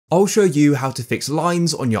I'll show you how to fix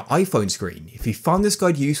lines on your iPhone screen. If you found this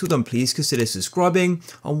guide useful, then please consider subscribing,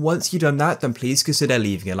 and once you've done that, then please consider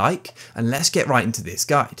leaving a like, and let's get right into this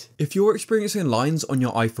guide. If you're experiencing lines on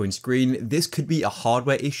your iPhone screen, this could be a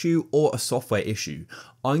hardware issue or a software issue.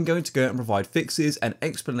 I'm going to go and provide fixes and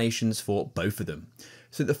explanations for both of them.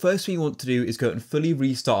 So the first thing you want to do is go and fully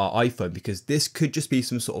restart our iPhone, because this could just be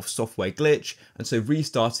some sort of software glitch, and so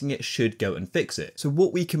restarting it should go and fix it. So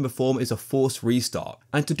what we can perform is a forced restart.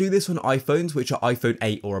 And to do this on iPhones which are iPhone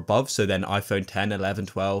 8 or above, so then iPhone 10, 11,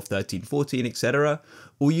 12, 13, 14, etc.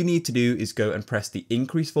 all you need to do is go and press the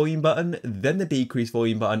increase volume button, then the decrease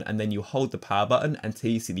volume button, and then you hold the power button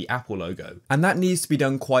until you see the Apple logo. And that needs to be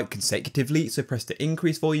done quite consecutively, so press the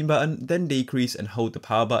increase volume button, then decrease and hold the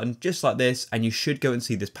power button just like this, and you should go and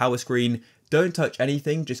see this power screen. Don't touch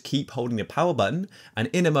anything, just keep holding the power button, and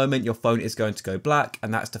in a moment your phone is going to go black,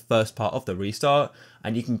 and that's the first part of the restart.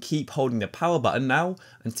 And you can keep holding the power button now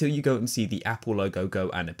until you go and see the Apple logo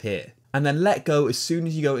go and appear. And then let go as soon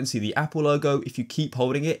as you go and see the Apple logo. If you keep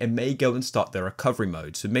holding it, it may go and start the recovery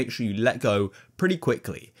mode, so make sure you let go pretty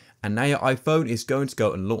quickly. And now your iPhone is going to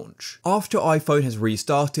go and launch. After your iPhone has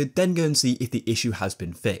restarted, then go and see if the issue has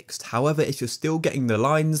been fixed. However, if you're still getting the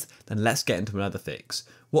lines, then let's get into another fix.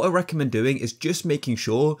 What I recommend doing is just making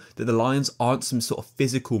sure that the lines aren't some sort of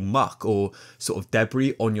physical muck or sort of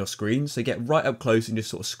debris on your screen. So get right up close and just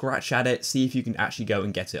sort of scratch at it, see if you can actually go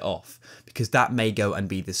and get it off, because that may go and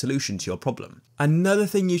be the solution to your problem. Another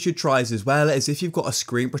thing you should try as well is if you've got a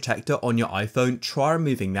screen protector on your iPhone, try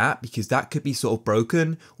removing that, because that could be sort of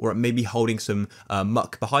broken, or it may be holding some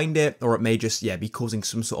muck behind it, or it may just be causing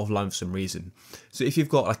some sort of line for some reason. So if you've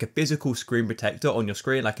got like a physical screen protector on your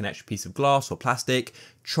screen, like an extra piece of glass or plastic,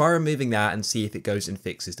 try removing that and see if it goes and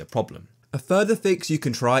fixes the problem. A further fix you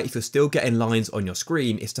can try if you're still getting lines on your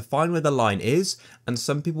screen is to find where the line is, and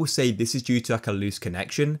some people say this is due to like a loose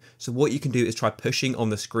connection. So what you can do is try pushing on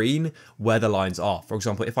the screen where the lines are. For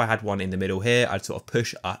example, if I had one in the middle here, I'd sort of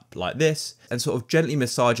push up like this and sort of gently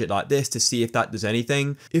massage it like this to see if that does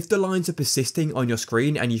anything. If the lines are persisting on your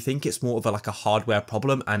screen and you think it's more of like a hardware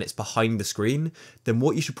problem and it's behind the screen, then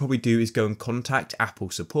what you should probably do is go and contact Apple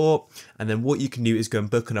support, and then what you can do is go and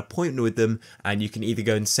book an appointment with them, and you can either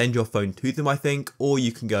go and send your phone to them, I think, or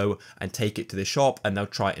you can go and take it to the shop and they'll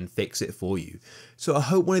try and fix it for you. So I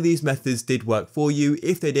hope one of these methods did work for you.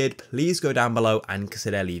 If they did, please go down below and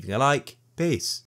consider leaving a like. Peace.